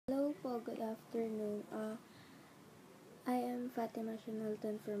good afternoon. I am Fatima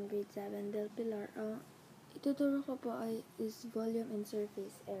Shanalton from grade 7 Del Pilar. Ituturo ko po is volume and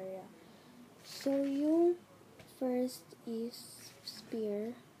surface area. So, yung first is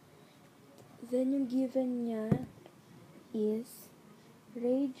sphere. Then, yung given niya is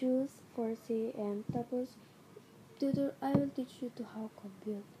radius 4 cm. Tapos, I will teach you to how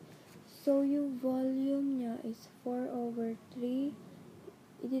compute. So, yung volume niya is 4 over 3.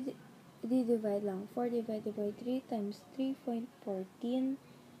 I-divide lang. 4 divided by 3 times 3.14.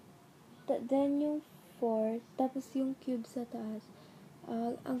 Then, yung 4. Tapos, yung cube sa taas.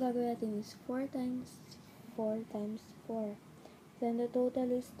 Ang gagawin natin is 4 times 4 times 4. Then, the total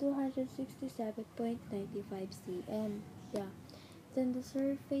is 267.95 cm. Yeah. Then, the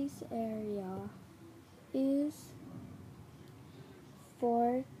surface area is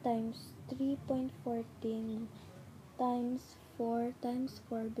 4 times 3.14 times 4 times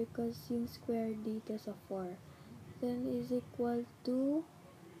 4 because yung square dito sa 4. Then is equal to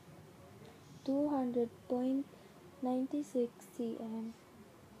 200.96 cm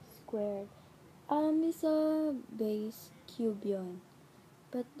squared. Sa base, cube yon.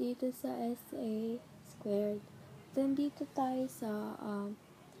 But dito sa SA, squared. Then dito tayo sa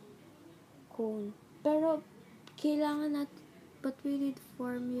cone. Pero kailangan natin, but we need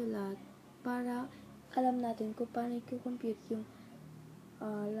formula para alam natin kung paano i-compute yung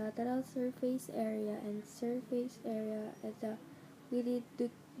lateral surface area and surface area at we need the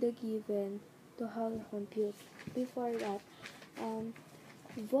given to how to compute. Before that,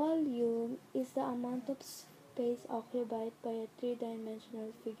 volume is the amount of space occupied by a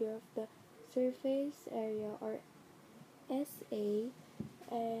three-dimensional figure of the surface area or SA,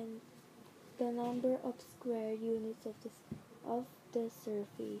 and the number of square units of the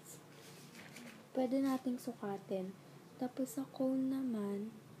surface. Pwede nating sukatin. Tapos sa cone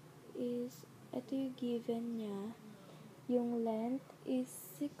naman is ito yung given niya. Yung length is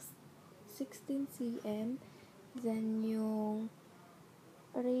 16 cm. Then yung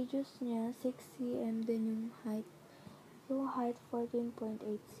radius niya 6 cm. Then yung height 14.8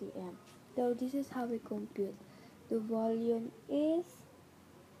 cm. So this is how we compute. The volume is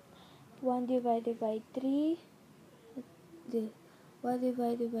 1 divided by 3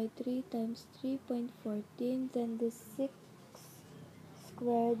 times 3.14, then the 6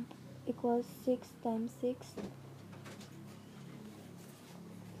 squared equals 6 times 6,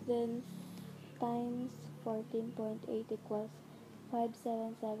 then times 14.8 equals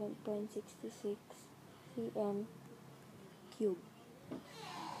 577.66 cm cube.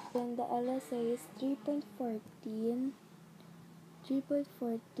 Then the LSA is 3.14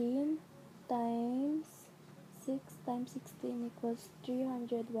 times 6 times 16 equals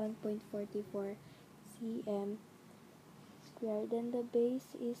 301.44 cm squared. Then the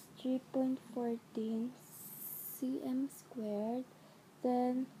base is 3.14 cm squared.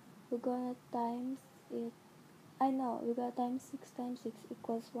 Then we're gonna times it. We're gonna times 6 times 6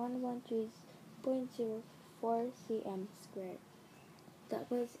 equals 113.04 cm squared. That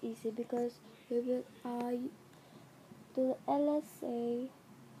was easy because we will the LSA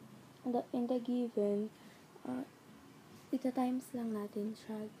in the given, ita times lang natin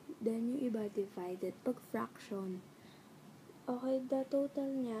siya, then yung iba divided pag fraction. Okay, the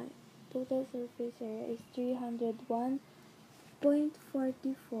total surface area is 301.44,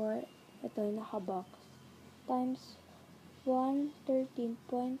 ito yung nakabox, times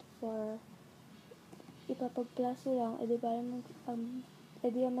 113.4, ipapag-plus lang, edi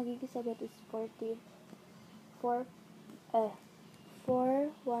ang magiging sagot is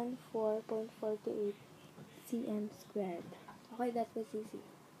 414.48 cm squared. Okay, that was easy.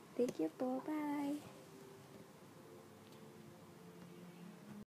 Thank you po. Bye!